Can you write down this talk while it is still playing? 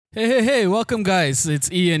Hey, welcome guys.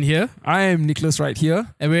 It's Ian here. I am Nicholas right here.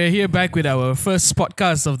 And we're here back with our first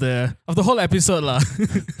podcast of the whole episode lah.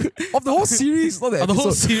 Of the whole series, not the Of the episode.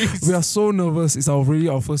 whole series. We are so nervous. It's really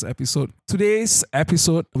our first episode. Today's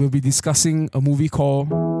episode, we'll be discussing a movie called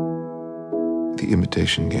The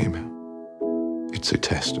Imitation Game. It's a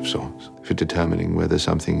test of sorts for determining whether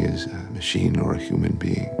something is a machine or a human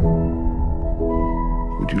being.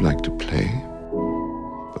 Would you like to play?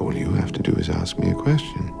 All you have to do is ask me a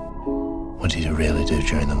question. What did you really do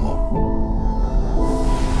during the war?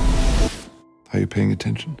 Are you paying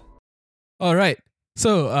attention? All right.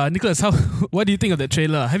 So, Nicholas, what do you think of that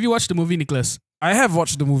trailer? Have you watched the movie, Nicholas? I have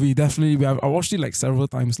watched the movie, definitely. I watched it like several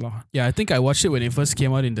times. Yeah, I think I watched it when it first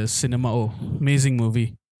came out in the cinema. Oh, amazing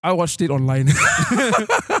movie. I watched it online.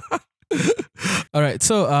 All right.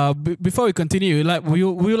 So, before we continue, we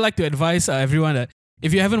would like to advise everyone that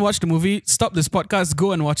if you haven't watched the movie, stop this podcast,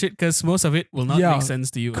 go and watch it because most of it will not make sense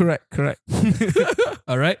to you. Correct.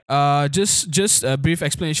 All right. Just a brief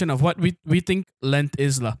explanation of what we think Lent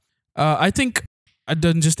is lah. I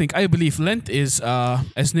believe Lent is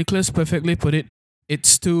as Nicholas perfectly put it,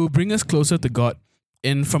 it's to bring us closer to God.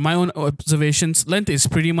 And from my own observations, Lent is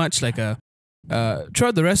pretty much like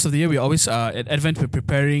throughout the rest of the year, we always at Advent we're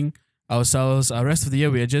preparing ourselves. Rest of the year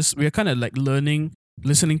we are kind of like learning,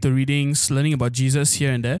 listening to readings, learning about Jesus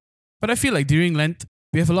here and there. But I feel like during Lent,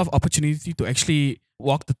 we have a lot of opportunity to actually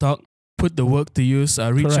walk the talk, put the work to use,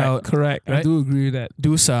 reach out. Correct. Right? I do agree with that.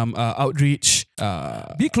 Do some outreach.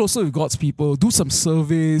 Be closer with God's people. Do some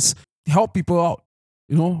service. Help people out.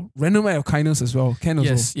 Random act of kindness as well.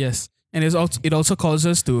 Yes. And it also calls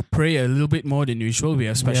us to pray a little bit more than usual. We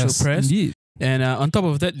have special prayers. Indeed. And on top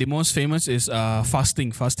of that, the most famous is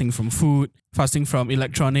fasting. Fasting from food, fasting from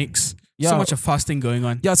electronics. So much of fasting going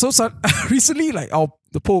on. Yeah, so recently,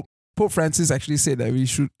 the Pope Francis actually said that we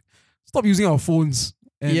should stop using our phones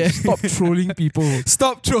and stop trolling people.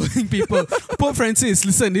 Stop trolling people. Pope Francis,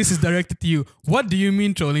 listen, this is directed to you. What do you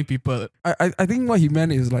mean trolling people? I think what he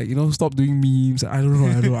meant is stop doing memes. I don't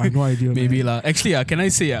know. I have no idea. Maybe lah. Actually, can I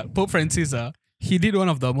say Pope Francis he did one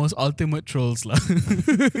of the most ultimate trolls lah.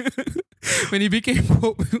 When he became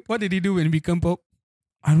Pope, what did he do when he became Pope?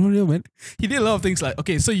 I don't know, man. He did a lot of things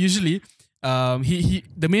so usually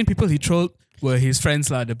the main people he trolled were his friends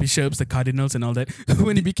the bishops, the cardinals and all that.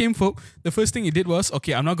 When he became Pope, the first thing he did was,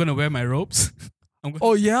 okay, I'm not going to wear my robes. I'm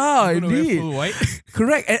gonna wear indeed. full white.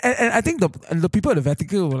 Correct. And I think the people at the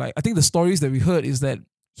Vatican were I think the stories that we heard is that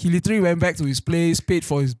he literally went back to his place, paid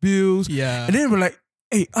for his bills. Yeah. And then we're like,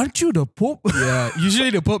 hey, aren't you the Pope? Yeah.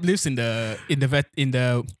 Usually the Pope lives in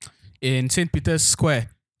St. Peter's Square.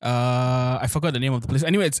 I forgot the name of the place.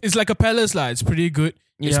 Anyway, it's like a palace lah. It's pretty good.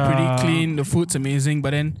 It's pretty clean. The food's amazing.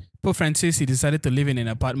 But then Pope Francis, he decided to live in an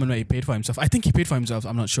apartment where he paid for himself. I think he paid for himself.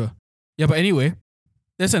 I'm not sure. Yeah, but anyway,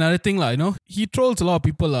 that's another thing lah. He trolls a lot of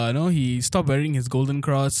people lah. He stopped wearing his golden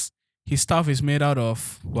cross. His stuff is made out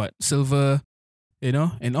of silver.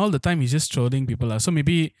 And all the time he's just trolling people lah. So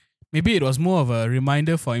maybe it was more of a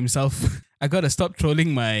reminder for himself. I gotta stop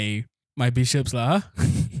trolling my bishops lah. Huh?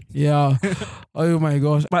 Yeah. Oh my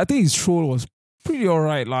gosh. But I think his troll was pretty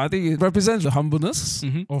alright. I think it represents the humbleness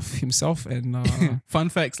of himself and Fun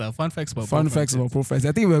facts about Pope Francis.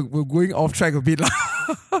 I think we're going off track a bit.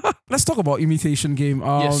 Let's talk about Imitation Game.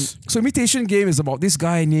 Yes. So Imitation Game is about this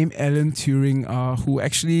guy named Alan Turing who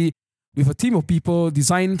actually, with a team of people,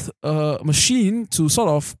 designed a machine to sort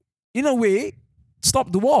of, in a way,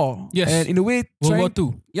 stop the war. Yes. And in a way, World War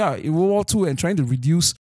II. Yeah, in World War II and trying to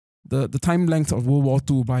reduce the time length of World War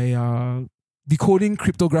II by decoding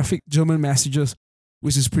cryptographic German messages,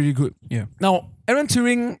 which is pretty good. Yeah. Now, Alan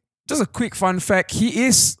Turing, just a quick fun fact, he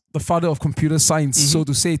is the father of computer science, so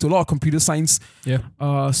to say, to a lot of computer science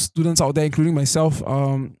students out there, including myself.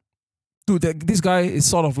 This guy is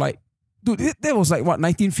sort of that was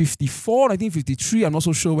 1954, 1953. I'm not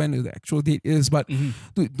so sure when the actual date is, but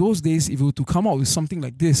those days, if you were to come out with something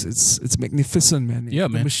like this, it's magnificent, man. Yeah, the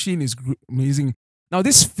man. machine is amazing. Now,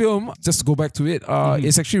 this film, just to go back to it,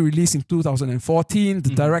 is actually released in 2014.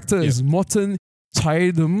 The director is Morten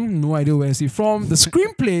Tyrdum. No idea where is he from. The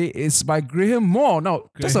screenplay is by Graham Moore. Now,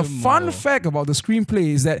 just a fun fact about the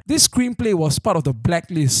screenplay is that this screenplay was part of the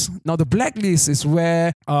Blacklist. Now, the Blacklist is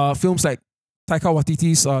where films like Taika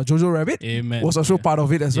Waititi's Jojo Rabbit was also part of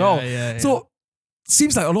it as well. Yeah. So,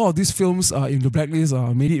 seems like a lot of these films in the Blacklist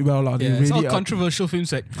made it well. It's all controversial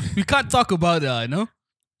films we can't talk about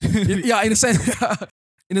yeah, in a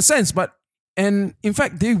sense, and in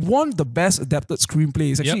fact, they won the best adapted screenplay.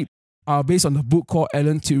 It's actually based on the book called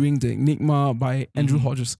Alan Turing, The Enigma by Andrew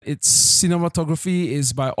Hodges. Its cinematography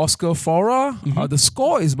is by Oscar Fora. The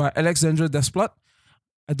score is by Alexandre Desplat.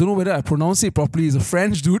 I don't know whether I pronounce it properly. He's a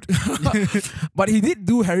French dude. But he did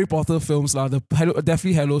do Harry Potter films,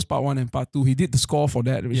 Deathly Hallows Part 1 and Part 2. He did the score for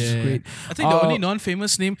that, which is great. I think the only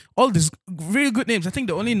non-famous name, all these really good names, I think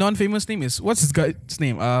the only non-famous name is, what's this guy's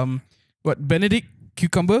name? Benedict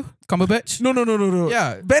Cumberbatch? No.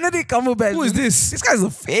 Yeah. Benedict Cumberbatch. Who is this? This guy's a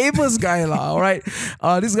famous guy, lah. All right.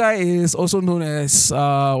 This guy is also known as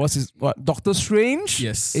Doctor Strange.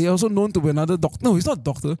 Yes. He's also known to be another doctor. No, he's not a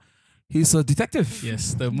doctor. He's a detective.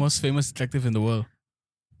 Yes, the most famous detective in the world.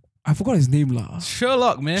 I forgot his name, lah.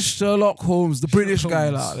 Sherlock, man. Sherlock Holmes, the British guy,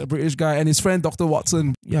 Holmes. lah. The British guy, and his friend Dr.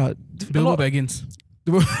 Watson. Yeah, Bilbo Baggins.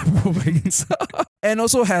 Bilbo Baggins. And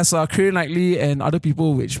also has Keira Knightley and other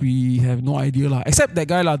people which we have no idea, lah. Except that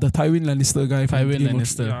guy, lah, the Tywin Lannister guy. Tywin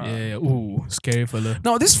Lannister. Yeah. Ooh, scary fella.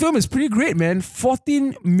 Now, this film is pretty great, man.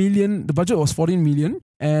 14 million. The budget was 14 million.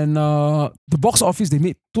 And the box office, they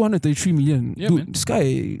made 233 million. Yeah, Dude, man. this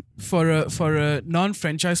guy... For a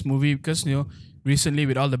non-franchise movie, because, recently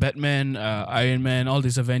with all the Batman, Iron Man, all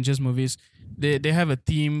these Avengers movies, they have a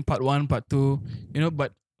theme, part 1, part 2,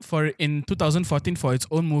 but in 2014, for its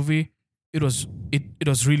own movie, it was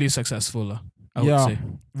really successful, I would say.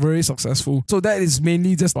 Very successful. So that is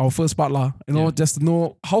mainly just our first part, lah. Just to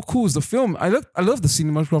know how cool is the film. I love the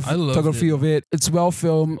cinematography of it. It's well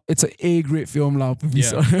filmed. It's an A-grade film, lah.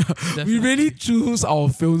 We really choose our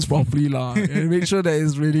films properly, lah, and make sure that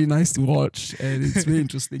it's really nice to watch and it's really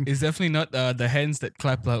interesting. It's definitely not the hands that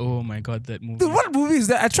clap like, oh my god, that movie. Dude, what movie is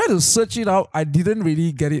that? I tried to search it out. I didn't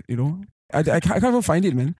really get it, I can't even find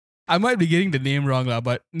it, man. I might be getting the name wrong,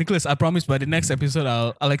 but Nicholas, I promise by the next episode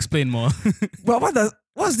I'll explain more. But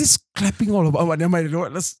what's this clapping all about? Never mind,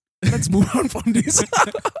 let's move on from this.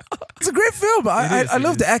 It's a great film. I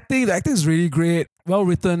love the acting. The acting is really great, well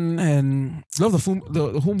written, and love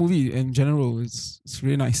the whole movie in general. It's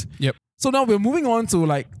really nice. Yep. So now we're moving on to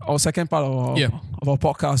our second part of our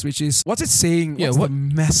podcast, which is what's it saying? What's the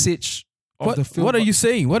message of the film? What are you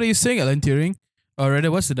saying? What are you saying, Alan Turing? Or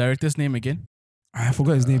rather, what's the director's name again? I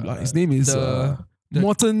forgot his name. His name is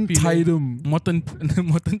Morton Tidum. Morton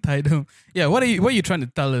Tidum. Yeah, what are you trying to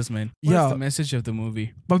tell us, man? What's the message of the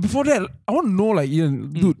movie? But before that, I want to know,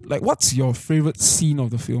 Ian, dude, what's your favorite scene of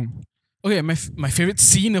the film? Okay, my favorite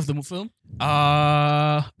scene of the film.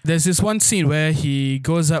 There's this one scene where he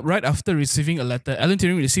goes up right after receiving a letter. Alan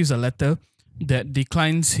Turing receives a letter that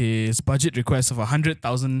declines his budget request of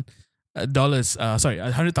 $100,000.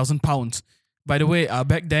 100,000 pounds. By the way,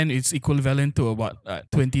 back then it's equivalent to about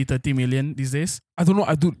 20-30 million these days. I don't know.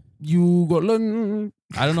 You got learn.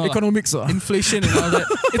 I don't know economics, inflation and all that.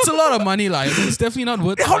 It's a lot of money, it's definitely not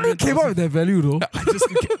worth. How did you came up with that value, though?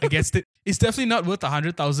 I guessed it. It's definitely not worth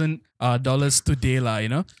 $100,000 today,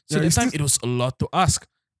 So this time it was a lot to ask.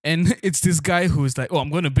 And it's this guy who's like, oh,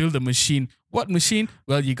 I'm going to build a machine. What machine?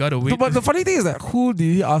 Well, you got to wait. But the funny thing is that who did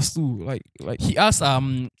he ask to? Like he asked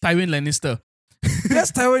Tywin Lannister.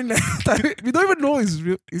 Yes, Tywin. We don't even know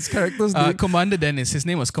his character's name. Commander Dennis. His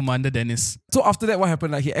name was Commander Dennis. So after that, what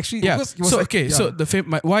happened? He actually... Yeah. So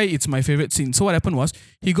why it's my favorite scene. So what happened was,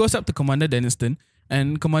 he goes up to Commander Denniston,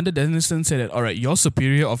 and Commander Denniston said that, all right, your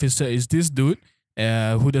superior officer is this dude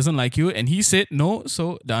who doesn't like you. And he said no,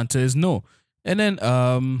 so the answer is no. And then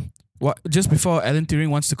just before Alan Turing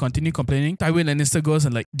wants to continue complaining, Tywin Lannister goes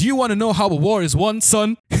and do you want to know how a war is won,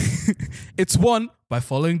 son? It's won by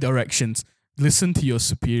following directions. Listen to your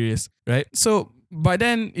superiors, right? So by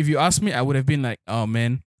then, if you ask me, I would have been like, oh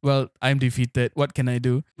man, well, I'm defeated. What can I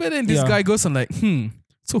do? But then this guy goes on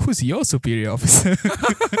so who's your superior officer?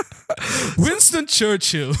 Winston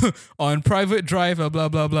Churchill on Private Drive, blah,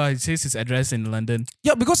 blah, blah. He says his address in London.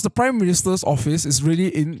 Yeah, because the Prime Minister's office is really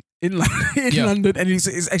in London, and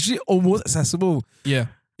it's actually almost accessible. Yeah.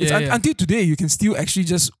 Until today, you can still actually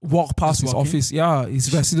just walk past his office. Yeah,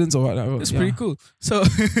 his residence or whatever. It's pretty cool. So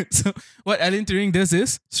what Alan Turing does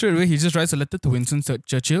is, straight away, he just writes a letter to Winston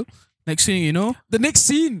Churchill. Next thing you know, the next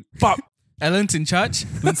scene, Alan's in charge.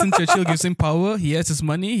 Winston Churchill gives him power. He has his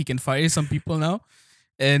money. He can fire some people now.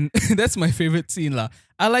 And that's my favorite scene, lah.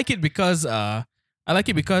 I like it because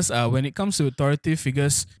when it comes to authoritative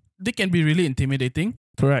figures, they can be really intimidating.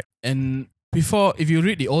 Correct. And if you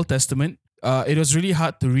read the Old Testament, it was really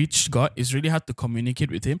hard to reach God. It's really hard to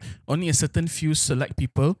communicate with Him. Only a certain few select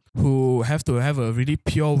people who have to have a really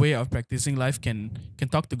pure way of practicing life can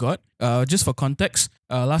talk to God. Just for context,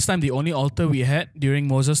 last time the only altar we had during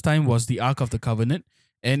Moses' time was the Ark of the Covenant.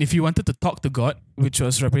 And if you wanted to talk to God, which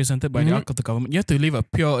was represented by the Ark of the Covenant, you have to live a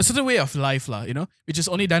certain way of life, which is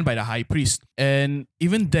only done by the high priest. And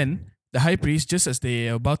even then, the high priest, just as they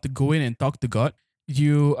are about to go in and talk to God,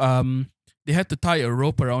 they had to tie a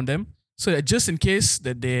rope around them, so that just in case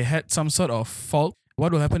that they had some sort of fault,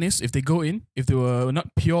 what will happen is if they go in, if they were not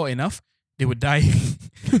pure enough, they would die.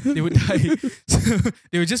 They would die. So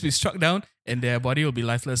they would just be struck down and their body will be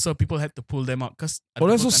lifeless. So people had to pull them out. Oh,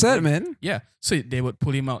 that's so sad, man. Yeah. So they would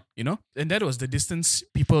pull him out, And that was the distance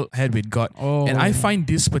people had with God. Oh. And I find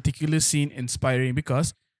this particular scene inspiring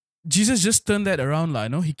because Jesus just turned that around.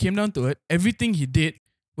 He came down to it. Everything he did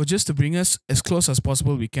was just to bring us as close as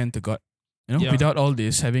possible we can to God. Yeah. Without all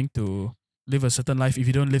this having to live a certain life. If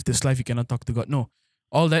you don't live this life, you cannot talk to God. No.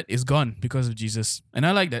 All that is gone because of Jesus. And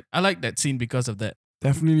I like that. I like that scene because of that.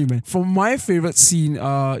 Definitely, man. For my favorite scene,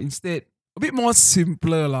 instead, a bit more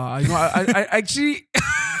simpler lah. I actually,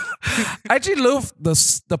 I actually love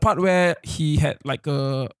the part where he had like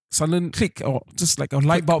a sudden click or just like a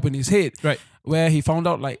light bulb in his head, right? Where he found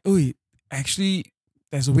out like, oh, actually,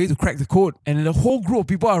 there's a way to crack the code, and the whole group of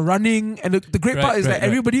people are running. And the great part is that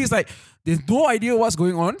everybody is like, there's no idea what's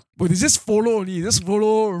going on, but they just follow only,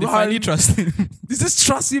 run. They finally trust him. They just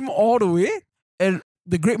trust him all the way. And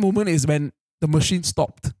the great moment is when the machine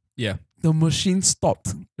stopped. Yeah. The machine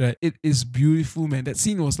stopped. Right. It is beautiful, man. That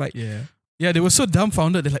scene was like... Yeah, they were so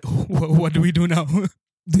dumbfounded. They're like, what do we do now?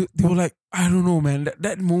 They were like, I don't know, man.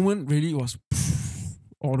 That moment really was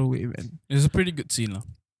all the way, man. It was a pretty good scene.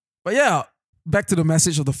 But yeah, back to the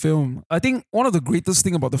message of the film. I think one of the greatest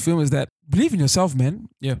thing about the film is that believe in yourself, man.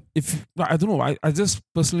 Yeah. If I don't know, I just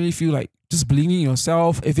personally feel like just believing in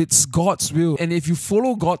yourself, if it's God's will, and if you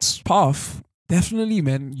follow God's path, definitely,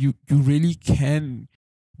 man, you really can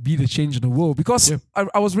be the change in the world. Because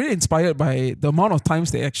I was really inspired by the amount of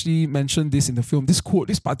times they actually mentioned this in the film. This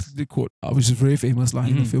particular quote, which is very famous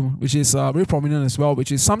in the film, which is very prominent as well,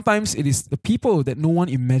 which is sometimes it is the people that no one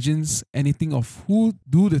imagines anything of who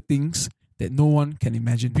do the things that no one can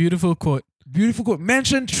imagine. Beautiful quote. Beautiful quote.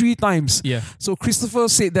 Mentioned 3 times. Yeah. So Christopher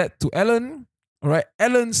said that to Ellen. All right.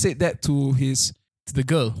 Ellen said that to the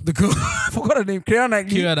girl. The girl. I forgot her name. Keira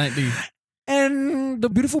Knightley. And the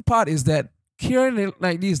beautiful part is that Keira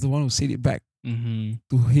Knightley is the one who said it back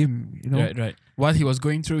to him. Right. While he was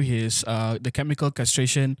going through his the chemical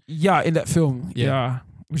castration. Yeah, in that film. Yeah.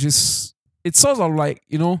 Which is, it's sort of like,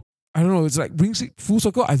 I don't know, it's like brings it full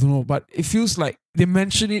circle. I don't know, but it feels like they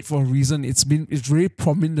mention it for a reason. It's very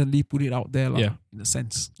prominently put it out there, in a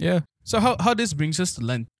sense. Yeah. So how this brings us to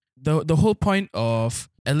Lent? The whole point of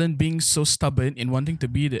Ellen being so stubborn in wanting to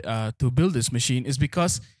to build this machine is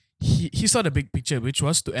because he saw the big picture, which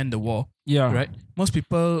was to end the war. Yeah. Right. Most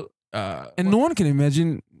people and no one can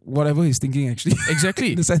imagine whatever he's thinking actually.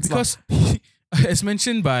 Exactly. In the sense because as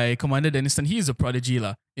mentioned by Commander Denniston, he is a prodigy,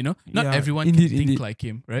 Not everyone can think like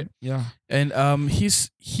him, right? Yeah. And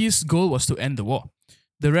his goal was to end the war.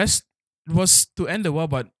 The rest was to end the war,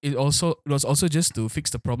 but it was also just to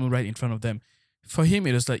fix the problem right in front of them. For him,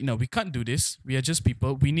 it was like, we can't do this. We are just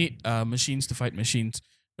people. We need machines to fight machines,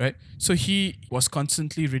 right? So he was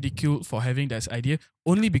constantly ridiculed for having this idea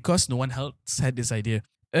only because no one else had this idea.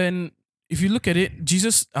 And if you look at it,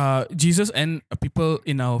 Jesus and people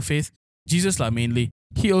in our faith, Jesus mainly,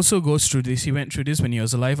 he also goes through this. He went through this when he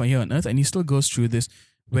was alive here on earth, and he still goes through this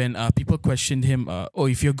when people questioned him,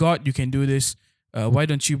 if you're God, you can do this. Why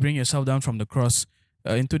don't you bring yourself down from the cross?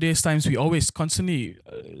 In today's times, we always constantly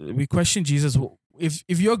we question Jesus. If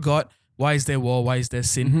you're God, why is there war? Why is there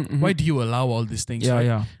sin? Why do you allow all these things? Yeah, right?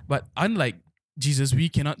 yeah. But unlike Jesus, we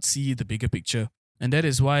cannot see the bigger picture. And that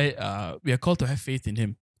is why we are called to have faith in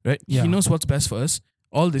him, right? Yeah. He knows what's best for us.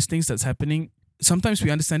 All these things that's happening, sometimes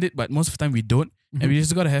we understand it, but most of the time we don't. And we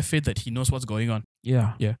just got to have faith that he knows what's going on.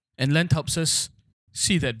 Yeah. Yeah. And Lent helps us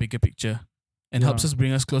see that bigger picture and helps us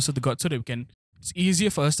bring us closer to God so that it's easier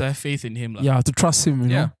for us to have faith in him. Yeah, to trust him, you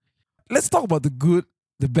know. Let's talk about the good,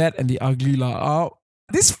 the bad, and the ugly.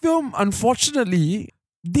 This film, unfortunately,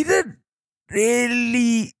 didn't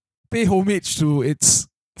really pay homage to its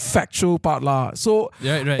factual part. So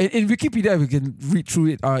in Wikipedia, we can read through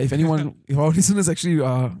it. If anyone, if our listeners actually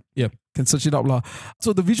can search it up.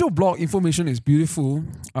 So the visual blog information is beautiful.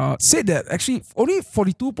 Said that actually only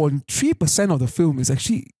 42.3% of the film is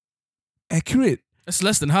actually accurate. That's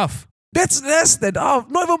less than half. That's less than half.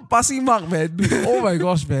 Not even passing mark, man. Dude, oh my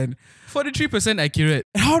gosh, man. 43% accurate.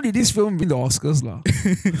 How did this film win the Oscars,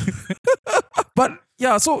 But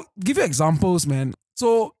yeah, so give you examples, man.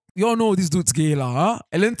 So you all know this dude's gay, Alan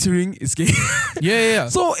Turing is gay. Yeah.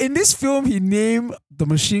 So in this film, he named the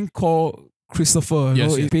machine called Christopher.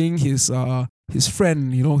 Paying his friend, his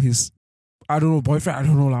boyfriend. I don't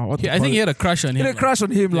know I think he had a crush on him. He had a crush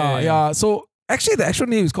on him, Yeah. So actually, the actual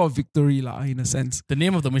name is called Victory, in a sense. The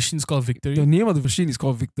name of the machine is called Victory. The name of the machine is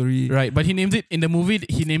called Victory. Right, but he named it in the movie.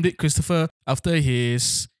 He named it Christopher after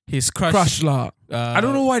his crush. I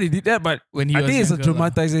don't know why they did that, but when he I was think it's a younger lah.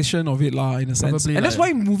 dramatization of it lah, in a sense. Probably And that's lah.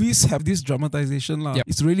 why movies have this dramatization lah. Yep.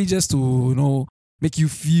 It's really just to, make you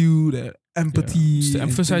feel the empathy. Just to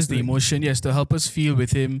and emphasize things the like- emotion, yes, to help us feel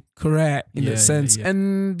with him. Correct, in Yeah, that sense. yeah.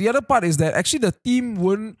 And the other part is that actually the team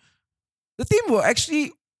were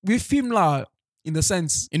actually with him lah, in the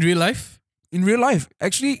sense. In real life? In real life.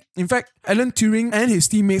 Actually, in fact, Alan Turing and his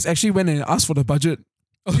teammates actually went and asked for the budget.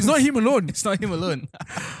 It's not him alone. It's not him alone.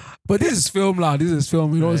 But this is film lah. This is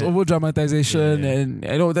film. It's Right. over dramatization, Yeah,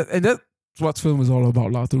 yeah. and that's what film is all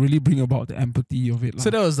about lah. To really bring about the empathy of it lah. So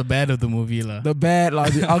that was the bad of the movie lah. The bad lah,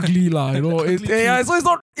 the ugly lah. So it's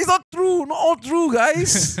not true. Not all true,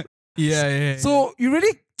 guys. yeah. So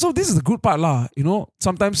this is the good part lah.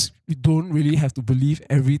 Sometimes you don't really have to believe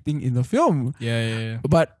everything in the film, yeah.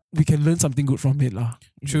 but we can learn something good from it lah.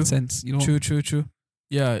 In True. that sense, True.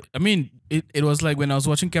 Yeah, I mean, it was like when I was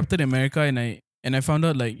watching Captain America and I found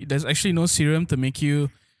out like there's actually no serum to make you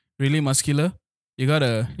really muscular. You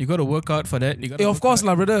gotta work out for that. Of course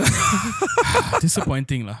lah, brother.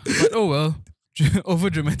 Disappointing lah. But oh well. Over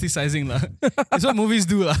dramatizing lah. It's what movies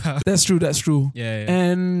do lah. That's true. Yeah.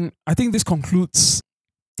 And I think this concludes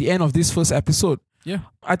the end of this first episode. Yeah.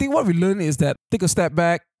 I think what we learn is that take a step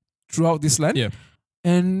back throughout this land Yeah.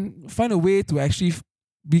 and find a way to actually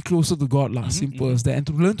be closer to God lah. Simple as that. And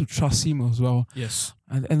to learn to trust Him as well. Yes.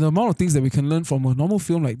 And the amount of things that we can learn from a normal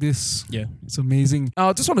film like this, Yeah. it's amazing.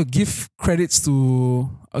 I just want to give credits to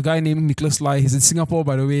a guy named Nicholas Lai. He's in Singapore,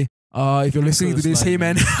 by the way. If you're listening to Nicholas this, Lai, hey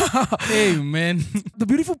man. Hey man. The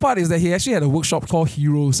beautiful part is that he actually had a workshop called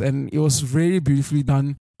Heroes, and it was very beautifully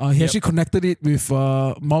done. He actually connected it with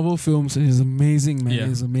Marvel films, and it's amazing, man. Yeah.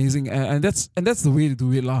 It's amazing, and that's the way to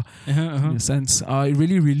do it, lah. In a sense, it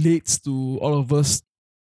really relates to all of us.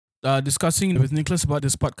 Discussing with Nicholas about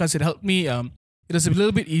this podcast, it helped me. It was a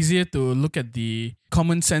little bit easier to look at the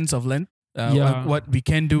common sense of Lent. What we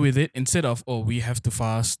can do with it instead of we have to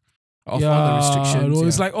fast. Of all the restrictions.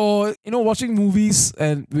 It's like watching movies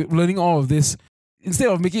and learning all of this instead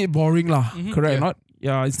of making it boring, lah. Correct, yeah. not?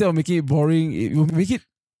 Yeah. Instead of making it boring, it will make it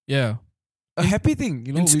yeah. a happy thing.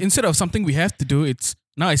 Instead of something we have to do, it's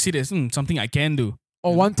now I see it as something I can do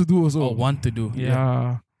or want to do also. or want to do.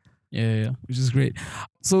 Yeah. Which is great.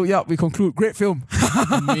 So yeah, we conclude. Great film.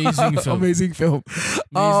 Amazing film. Amazing film.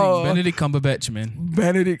 Amazing. Benedict Cumberbatch, man.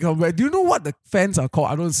 Benedict Cumberbatch. Do you know what the fans are called?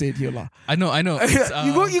 I don't say it here, lah. I know. It's,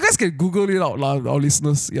 You guys can Google it out, lah, our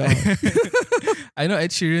listeners. Yeah. I know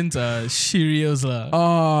Ed Sheeran's Cheerios lah.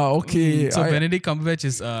 Okay. So Benedict Cumberbatch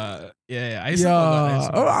is I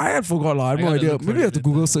forgot. I had forgot, lah. I have no gotta idea. look for Maybe I have it to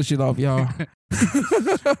Google search it up. Yeah.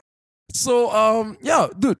 So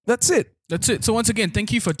dude, that's it. That's it. So once again,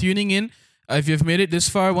 thank you for tuning in. If you've made it this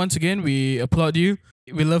far, once again, we applaud you.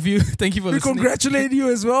 We love you. Thank you for We listening. congratulate you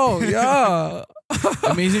as well. Yeah.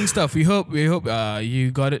 Amazing stuff. We hope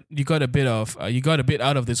you got it. You got a bit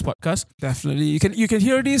out of this podcast. Definitely. You can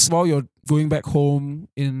hear this while you're going back home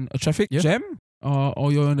in a traffic jam,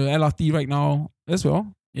 or you're on the LRT right now as well.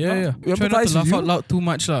 Yeah. We Try not empathize to laugh with out you. loud too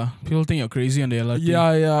much lah. People think you're crazy on the LRT.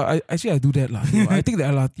 Yeah. I do that lah. I take the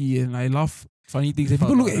LRT and I laugh funny things. And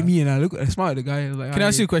people look at me and I smile at the guy. Like, Can I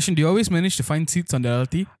ask you a question? Do you always manage to find seats on the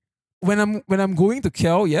LRT? when I'm going to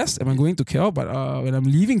KL, yes, I'm going to KL, but when I'm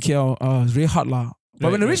leaving KL, it's very hard lah. But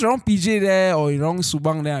Right, when I reach right. around PJ there or around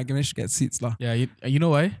Subang there, I can manage to get seats lah. Yeah, you know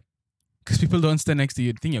why? Because people don't stand next to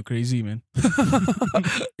you. They think you're crazy, man.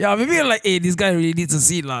 Yeah, maybe you're like, hey, this guy really needs a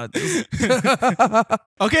seat lah.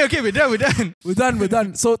 Okay, we're done. We're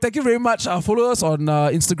done. So thank you very much. Follow us on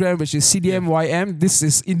Instagram, which is CDMYM. This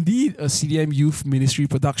is indeed a CDM Youth Ministry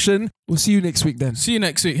production. We'll see you next week then. See you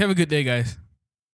next week. Have a good day, guys.